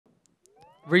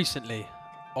Recently,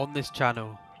 on this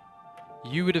channel,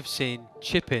 you would have seen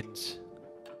chip-ins.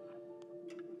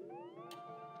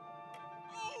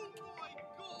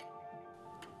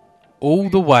 All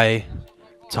the way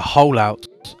to hole out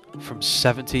from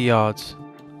 70 yards.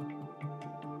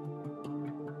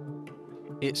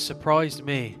 It surprised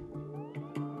me,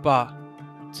 but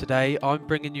today I'm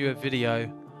bringing you a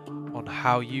video on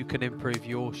how you can improve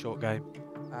your short game.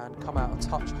 And come out a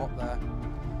touch hot there.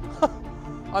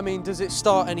 I mean, does it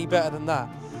start any better than that?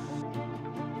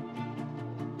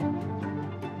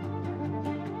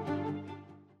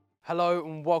 Hello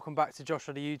and welcome back to Josh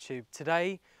on the YouTube.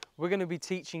 Today we're going to be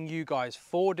teaching you guys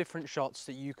 4 different shots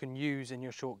that you can use in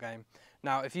your short game.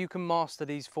 Now if you can master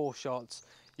these 4 shots,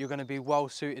 you're going to be well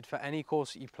suited for any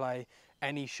course that you play,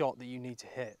 any shot that you need to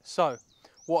hit. So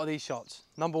what are these shots?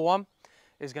 Number 1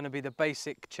 is going to be the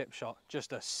basic chip shot,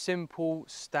 just a simple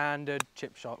standard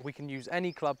chip shot. We can use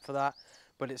any club for that,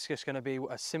 but it's just going to be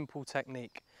a simple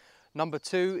technique. Number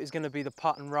 2 is going to be the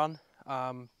putt and run.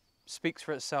 Speaks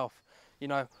for itself. You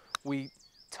know, we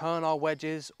turn our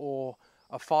wedges or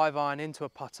a 5-iron into a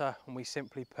putter and we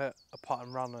simply put a putt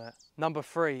and run on it. Number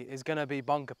 3 is going to be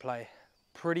bunker play.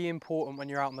 Pretty important when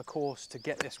you're out on the course to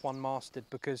get this one mastered,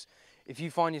 because if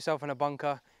you find yourself in a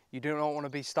bunker, you do not want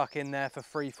to be stuck in there for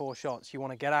 3-4 shots. You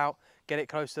want to get out, get it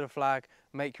close to the flag,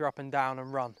 make your up and down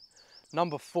and run.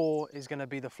 Number 4 is going to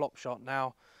be the flop shot.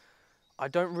 Now, I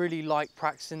don't really like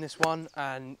practicing this one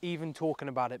and even talking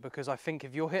about it, because I think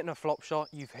if you're hitting a flop shot,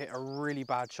 you've hit a really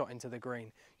bad shot into the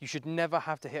green. You should never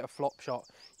have to hit a flop shot.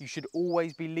 You should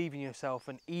always be leaving yourself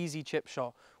an easy chip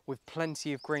shot with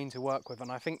plenty of green to work with.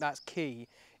 And I think that's key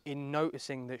in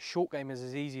noticing that short game is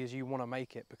as easy as you want to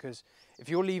make it, because if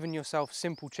you're leaving yourself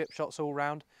simple chip shots all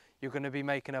round, you're going to be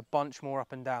making a bunch more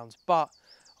up and downs. But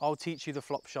I'll teach you the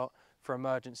flop shot for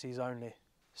emergencies only.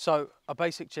 So a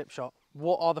basic chip shot.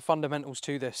 What are the fundamentals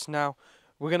to this? Now,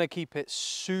 we're going to keep it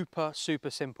super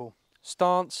simple.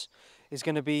 Stance is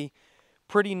going to be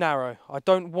pretty narrow. I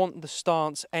don't want the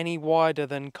stance any wider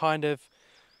than kind of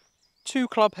 2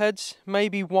 club heads,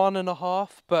 maybe 1.5,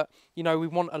 but you know, we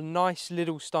want a nice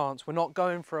little stance. We're not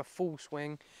going for a full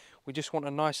swing. We just want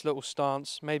a nice little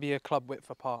stance, maybe a club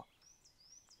width apart.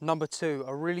 Number 2,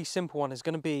 a really simple one, is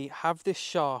going to be have this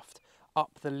shaft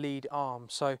up the lead arm.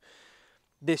 So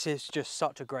this is just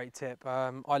such a great tip.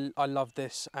 I love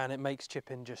this, and it makes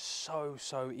chipping just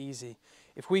so easy.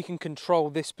 If we can control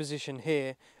this position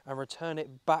here and return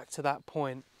it back to that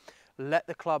point, let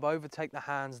the club overtake the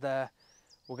hands there,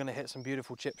 we're going to hit some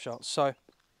beautiful chip shots. So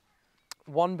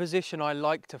one position I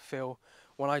like to feel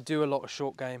when I do a lot of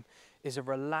short game is a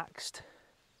relaxed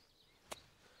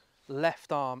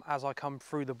left arm as I come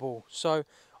through the ball. So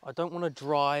I don't want to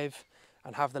drive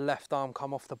and have the left arm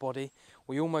come off the body.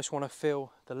 We almost want to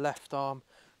feel the left arm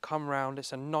come round.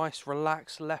 It's a nice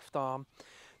relaxed left arm.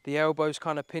 The elbow's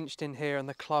kind of pinched in here and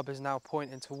the club is now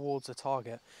pointing towards the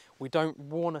target. We don't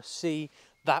want to see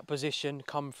that position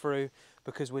come through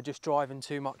because we're just driving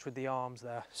too much with the arms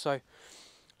there. So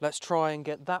let's try and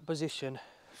get that position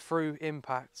through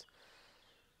impact.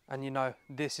 And you know,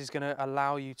 this is going to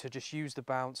allow you to just use the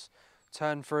bounce,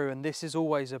 turn through, and this is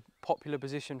always a popular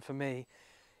position for me.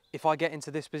 If I get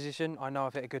into this position, I know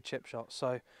I've hit a good chip shot.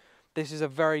 So this is a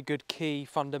very good key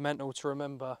fundamental to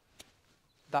remember,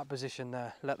 that position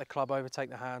there. Let the club overtake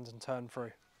the hands and turn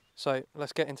through. So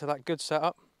let's get into that good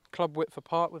setup. Club width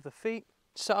apart with the feet.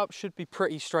 Setup should be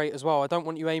pretty straight as well. I don't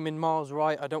want you aiming miles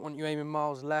right. I don't want you aiming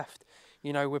miles left.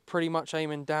 You know, we're pretty much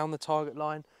aiming down the target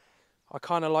line. I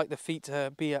kind of like the feet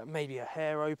to be maybe a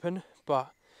hair open,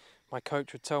 but my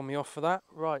coach would tell me off for that.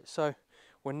 Right, so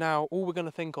all we're going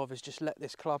to think of is just let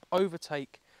this club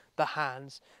overtake the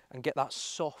hands and get that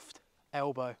soft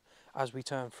elbow as we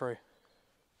turn through.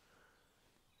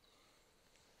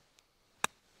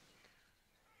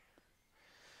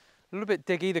 A little bit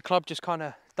diggy, the club just kind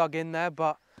of dug in there,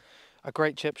 but a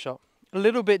great chip shot. A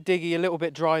little bit diggy, a little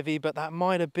bit drivey, but that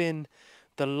might have been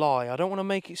the lie. I don't want to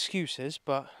make excuses,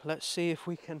 but let's see if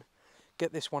we can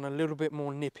get this one a little bit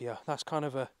more nippier. That's kind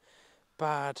of a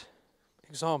bad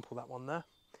example, that one there.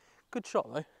 Good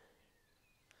shot though.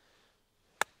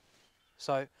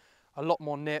 So a lot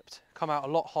more nipped, come out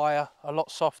a lot higher, a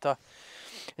lot softer,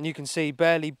 and you can see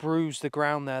barely bruised the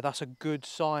ground there. That's a good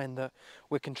sign that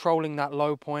we're controlling that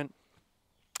low point.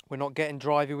 We're not getting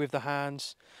drivey with the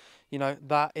hands. You know,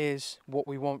 that is what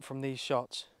we want from these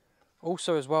shots.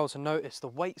 Also as well to notice, the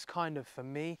weight's kind of, for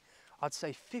me, I'd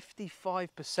say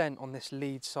 55% on this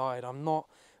lead side. I'm not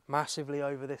massively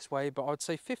over this way, but I'd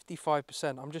say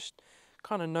 55%. I'm just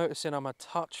kind of noticing I'm a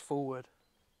touch forward.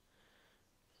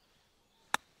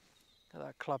 Get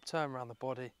that club turn around the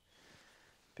body.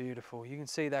 Beautiful. You can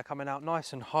see they're coming out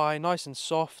nice and high, nice and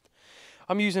soft.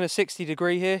 I'm using a 60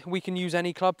 degree here. We can use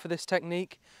any club for this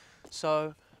technique.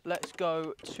 So let's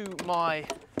go to my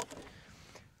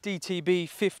DTB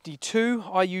 52.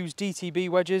 I use DTB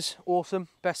wedges, awesome,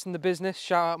 best in the business.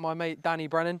 Shout out my mate Danny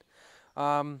Brennan.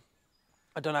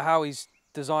 I don't know how he's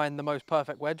designed the most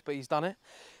perfect wedge, but he's done it.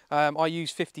 I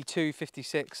use 52,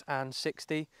 56 and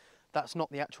 60. That's not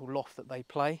the actual loft that they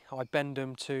play. I bend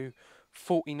them to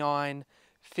 49,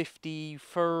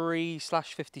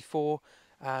 53/54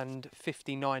 and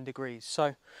 59 degrees.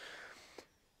 So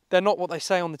they're not what they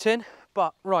say on the tin,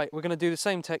 but right, we're going to do the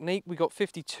same technique. We got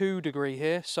 52 degree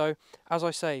here. So as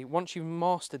I say, once you've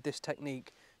mastered this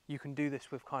technique, you can do this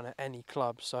with kind of any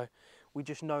club. So we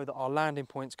just know that our landing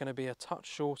point is going to be a touch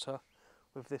shorter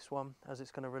with this one, as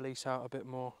it's going to release out a bit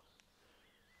more.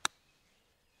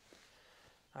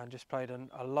 And just played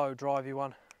a low drivey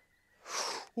one.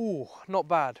 Ooh, not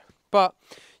bad. But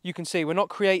you can see we're not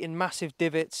creating massive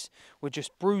divots, we're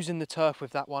just bruising the turf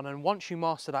with that one. And once you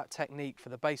master that technique for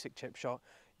the basic chip shot,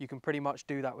 you can pretty much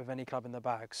do that with any club in the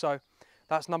bag. So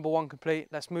that's number one complete.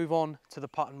 Let's move on to the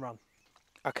putt and run.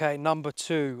 Okay, number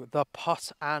two, the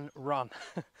putt and run.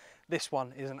 This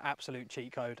one is an absolute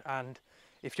cheat code, and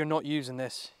if you're not using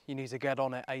this, you need to get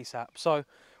on it ASAP. So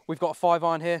we've got a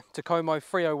 5-iron here, Tacoma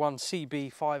 301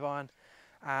 CB 5-iron,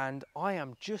 and I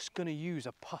am just going to use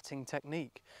a putting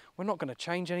technique. We're not going to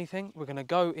change anything. We're going to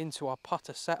go into our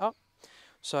putter setup.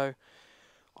 So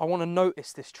I want to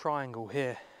notice this triangle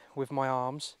here with my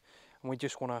arms, and we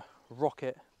just want to rock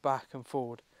it back and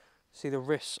forward. See, the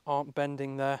wrists aren't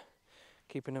bending there,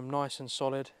 keeping them nice and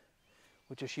solid.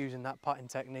 We're just using that putting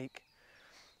technique,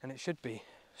 and it should be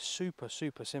super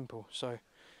simple. So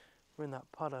we're in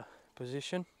that putter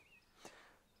position,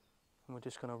 and we're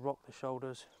just going to rock the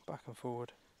shoulders back and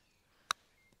forward.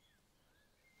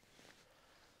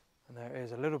 And there it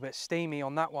is, a little bit steamy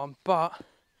on that one, but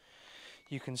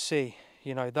you can see,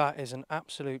 you know, that is an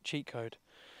absolute cheat code.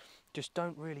 Just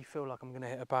don't really feel like I'm going to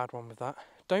hit a bad one with that.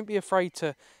 Don't be afraid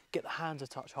to get the hands a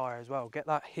touch higher as well. Get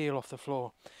that heel off the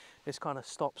floor. This kind of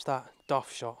stops that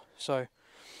duff shot. So,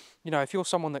 you know, if you're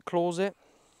someone that claws it,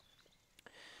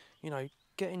 you know,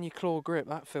 getting your claw grip,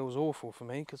 that feels awful for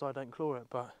me because I don't claw it.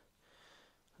 But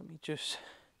let me just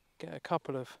get a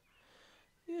couple of,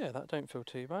 yeah, that don't feel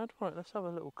too bad. Right, let's have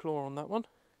a little claw on that one.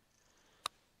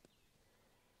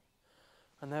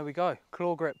 And there we go,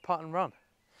 claw grip, putt and run.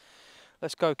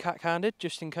 Let's go cack-handed,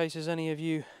 just in case there's any of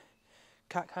you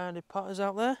cack-handed putters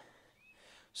out there.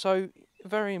 So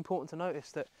very important to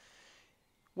notice that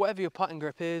whatever your putting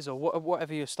grip is, or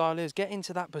whatever your style is, get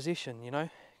into that position, you know,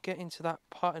 get into that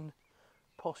putting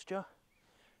posture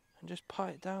and just putt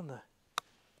it down there.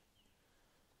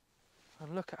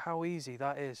 And look at how easy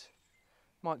that is.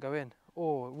 Might go in,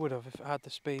 or it would have if it had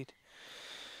the speed.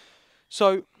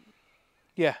 So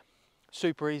yeah,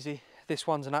 super easy. This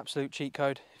one's an absolute cheat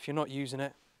code. If you're not using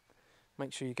it,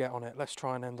 make sure you get on it. Let's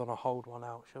try and end on a hold one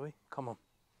out, shall we? Come on.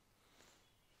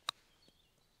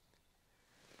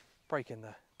 Break in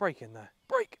there, break in there,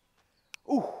 break.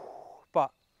 Ooh,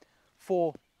 but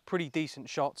 4 pretty decent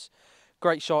shots.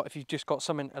 Great shot if you've just got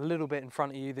something a little bit in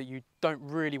front of you that you don't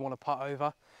really want to putt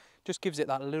over. Just gives it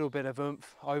that little bit of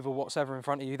oomph over what's ever in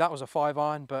front of you. That was a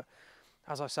 5-iron, but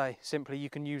as I say, simply you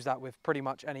can use that with pretty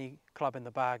much any club in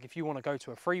the bag. If you want to go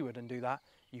to a 3-wood and do that,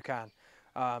 you can.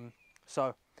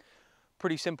 So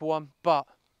pretty simple one, but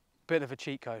bit of a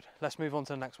cheat code. Let's move on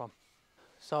to the next one.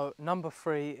 So number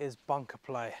 3 is bunker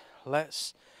play.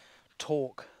 Let's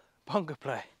talk bunker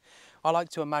play. I like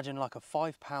to imagine like a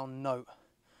 £5 note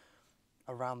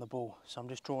around the ball. So I'm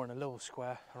just drawing a little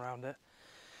square around it.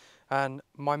 And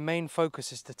my main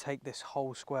focus is to take this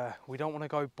whole square. We don't want to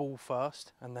go ball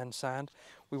first and then sand.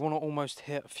 We want to almost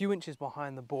hit a few inches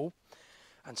behind the ball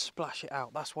and splash it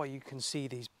out. That's why you can see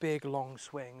these big long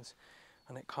swings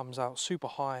and it comes out super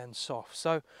high and soft.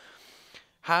 So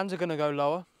hands are going to go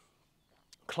lower.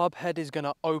 Club head is going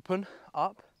to open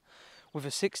up. With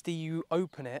a 60, you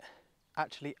open it,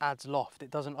 actually adds loft. It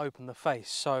doesn't open the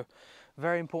face. So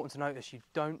very important to notice, you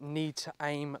don't need to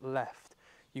aim left.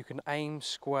 You can aim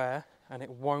square and it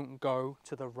won't go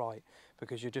to the right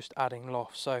because you're just adding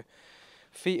loft. So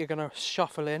feet are going to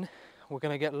shuffle in. We're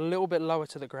going to get a little bit lower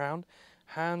to the ground.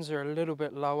 Hands are a little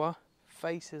bit lower.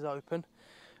 Face is open.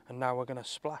 And now we're going to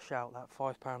splash out that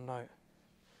 £5 note.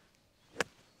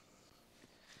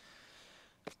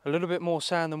 A little bit more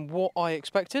sand than what I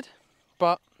expected,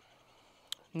 but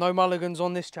no mulligans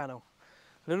on this channel.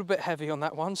 A little bit heavy on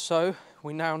that one, so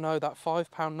we now know that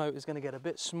 £5 note is going to get a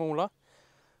bit smaller.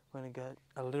 We're going to get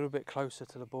a little bit closer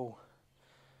to the ball.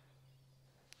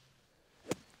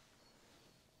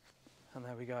 And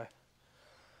there we go.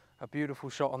 A beautiful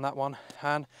shot on that one,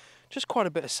 and just quite a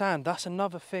bit of sand. That's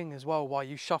another thing as well while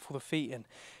you shuffle the feet in,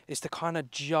 is to kind of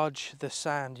judge the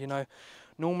sand. You know,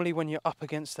 normally when you're up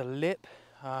against the lip,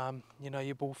 you know,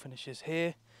 your ball finishes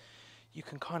here, you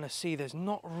can kind of see there's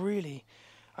not really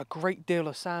a great deal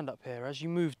of sand up here. As you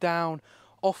move down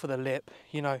off of the lip,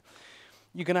 you know,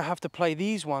 you're going to have to play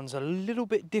these ones a little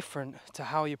bit different to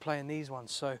how you're playing these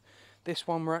ones. So this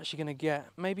one we're actually going to get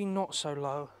maybe not so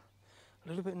low, a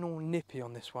little bit more nippy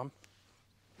on this one.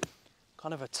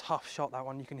 Kind of a tough shot, that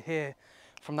one. You can hear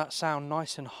from that sound,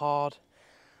 nice and hard.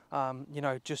 You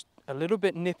know, just a little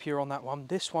bit nippier on that one.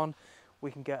 This one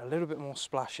we can get a little bit more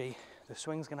splashy. The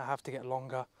swing's going to have to get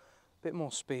longer, a bit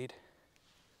more speed.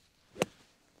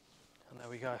 And there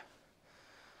we go.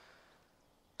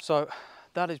 So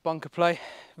that is bunker play.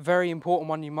 Very important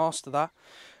when you master that.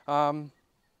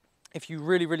 If you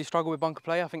really struggle with bunker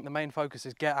play, I think the main focus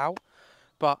is get out.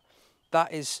 But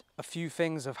that is a few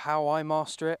things of how I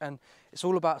master it, and it's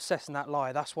all about assessing that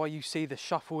lie. That's why you see the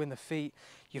shuffle in the feet.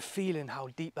 You're feeling how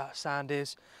deep that sand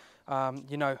is.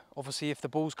 You know, obviously if the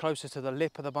ball's closer to the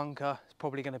lip of the bunker, it's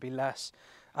probably going to be less.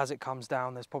 As it comes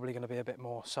down, there's probably going to be a bit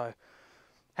more. So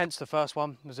hence the first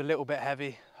one was a little bit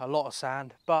heavy, a lot of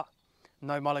sand, but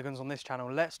no mulligans on this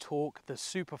channel. Let's talk the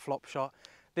super flop shot.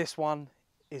 This one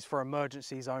is for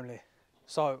emergencies only.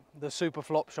 So the super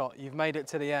flop shot, you've made it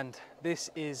to the end. This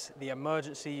is the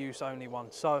emergency use only one.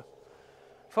 So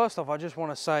first off, I just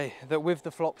want to say that with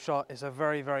the flop shot, it's a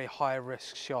very high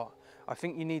risk shot. I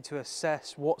think you need to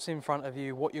assess what's in front of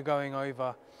you, what you're going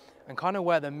over, and kind of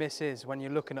where the miss is when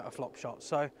you're looking at a flop shot.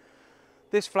 So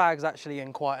this flag's actually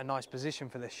in quite a nice position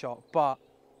for this shot, but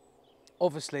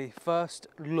obviously first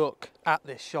look at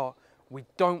this shot, we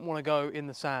don't want to go in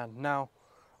the sand. Now,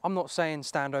 I'm not saying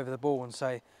stand over the ball and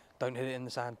say, don't hit it in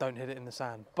the sand, don't hit it in the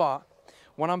sand. But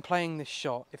when I'm playing this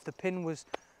shot, if the pin was,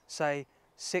 say,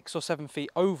 6 or 7 feet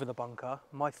over the bunker,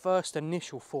 my first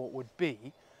initial thought would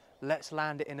be, let's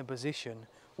land it in a position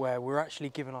where we're actually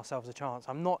giving ourselves a chance.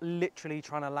 I'm not literally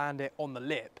trying to land it on the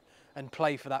lip and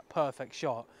play for that perfect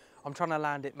shot. I'm trying to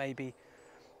land it maybe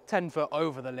 10 foot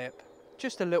over the lip,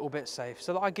 just a little bit safe,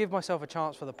 so that I give myself a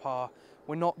chance for the par.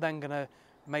 We're not then gonna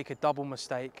make a double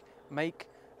mistake, make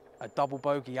a double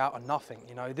bogey out of nothing.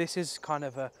 You know, this is kind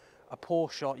of a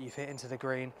poor shot you've hit into the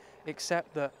green,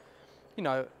 except that, you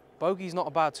know, bogey's not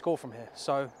a bad score from here.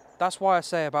 So that's why I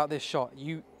say about this shot,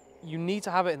 you need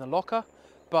to have it in the locker,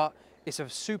 but it's a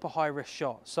super high risk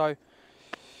shot. So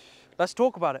let's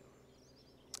talk about it.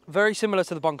 Very similar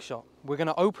to the bunker shot. We're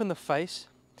gonna open the face,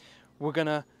 we're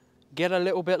gonna get a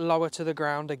little bit lower to the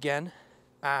ground again,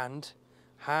 and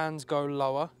hands go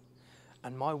lower,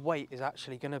 and my weight is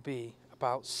actually gonna be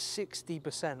about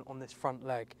 60% on this front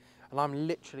leg, and I'm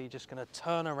literally just going to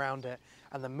turn around it,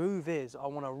 and the move is I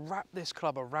want to wrap this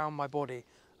club around my body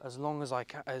as long as I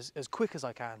can, as quick as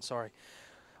I can, sorry.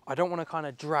 I don't want to kind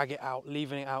of drag it out,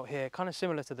 leaving it out here, kind of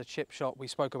similar to the chip shot we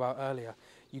spoke about earlier.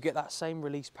 You get that same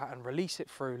release pattern, release it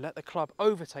through, let the club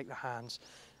overtake the hands,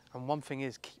 and one thing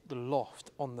is keep the loft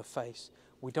on the face.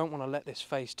 We don't want to let this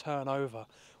face turn over.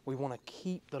 We want to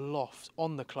keep the loft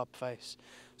on the club face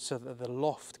so that the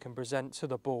loft can present to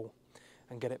the ball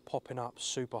and get it popping up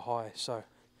super high. So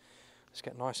let's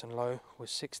get nice and low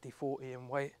with 60-40 in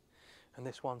weight, and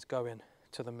this one's going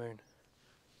to the moon.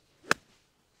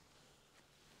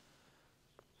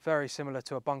 Very similar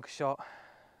to a bunker shot,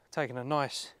 taking a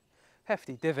nice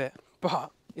hefty divot,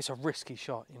 but it's a risky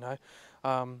shot, you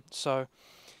know. So,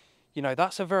 you know,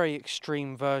 that's a very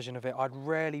extreme version of it. I'd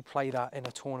rarely play that in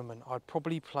a tournament. I'd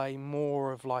probably play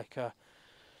more of like a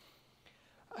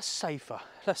safer,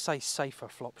 let's say safer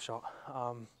flop shot.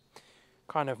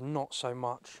 Kind of not so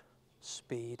much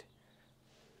speed.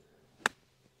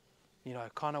 You know,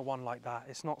 kind of one like that.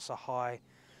 It's not so high.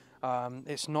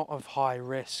 It's not of high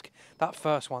risk. That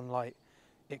first one, like,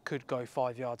 it could go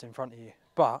 5 yards in front of you,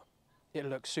 but it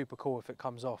looks super cool if it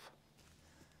comes off.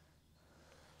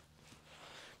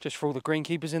 Just for all the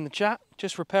greenkeepers in the chat,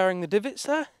 just repairing the divots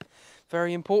there,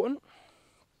 very important.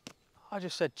 I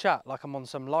just said chat like I'm on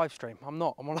some live stream. I'm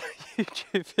not, I'm on a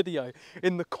YouTube video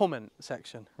in the comment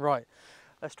section. Right,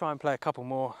 let's try and play a couple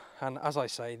more. And as I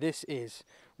say, this is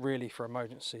really for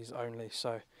emergencies only.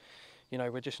 So, you know,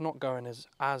 we're just not going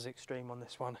as extreme on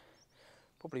this one.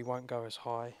 Probably won't go as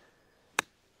high.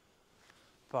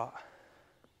 But,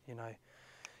 you know,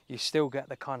 you still get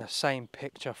the kind of same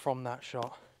picture from that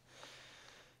shot.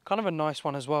 Kind of a nice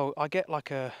one as well. I get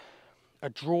like a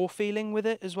draw feeling with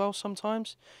it as well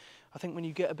sometimes. I think when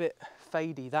you get a bit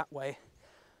fadey that way,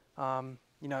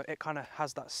 you know, it kind of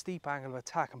has that steep angle of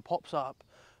attack and pops up,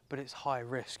 but it's high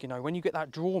risk. You know, when you get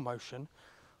that draw motion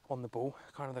on the ball,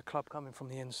 kind of the club coming from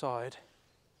the inside,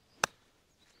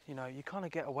 you know, you kind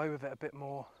of get away with it a bit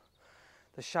more.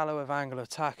 The shallower of angle of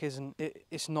attack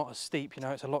it's not as steep, you know,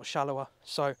 it's a lot shallower.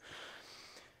 So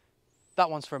that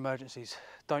one's for emergencies.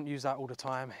 Don't use that all the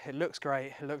time. It looks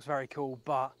great, it looks very cool,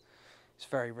 but it's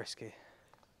very risky.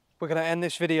 We're going to end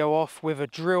this video off with a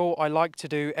drill I like to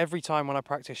do every time when I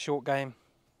practice short game.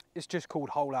 It's just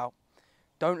called hole out.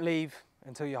 Don't leave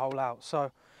until you hole out.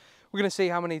 So we're going to see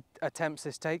how many attempts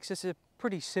this takes. This is a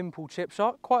pretty simple chip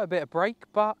shot, quite a bit of break,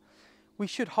 but we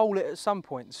should hole it at some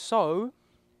point. So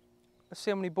let's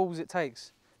see how many balls it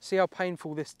takes. See how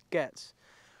painful this gets.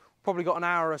 Probably got an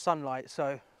hour of sunlight,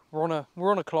 so we're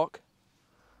on a clock.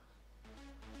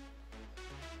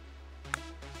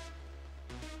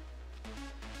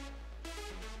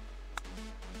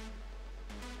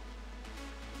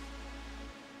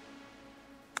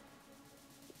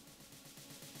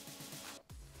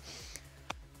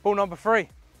 Ball number 3.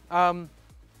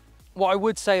 What I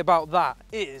would say about that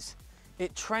is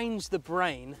it trains the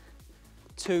brain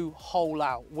to hole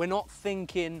out. We're not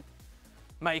thinking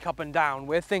make up and down,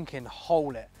 we're thinking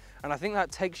hole it. And I think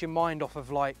that takes your mind off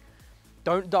of like,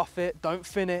 don't duff it, don't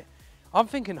fin it. I'm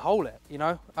thinking hole it, you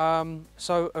know?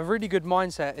 So a really good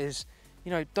mindset is,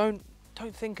 you know, don't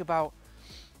think about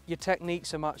your technique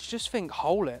so much, just think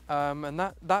hole it. And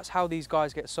that's how these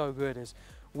guys get so good, is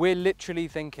we're literally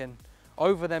thinking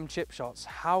over them chip shots,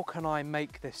 how can I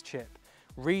make this chip?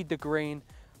 Read the green.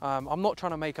 I'm not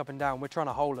trying to make up and down, we're trying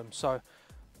to hole them. So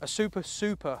a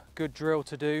super good drill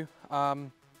to do.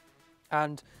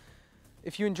 And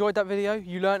if you enjoyed that video,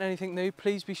 you learned anything new,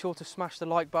 please be sure to smash the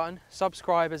like button,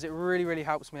 subscribe, as it really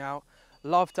helps me out.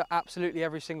 Love to absolutely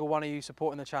every single one of you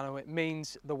supporting the channel. It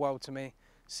means the world to me.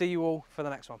 See you all for the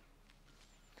next one.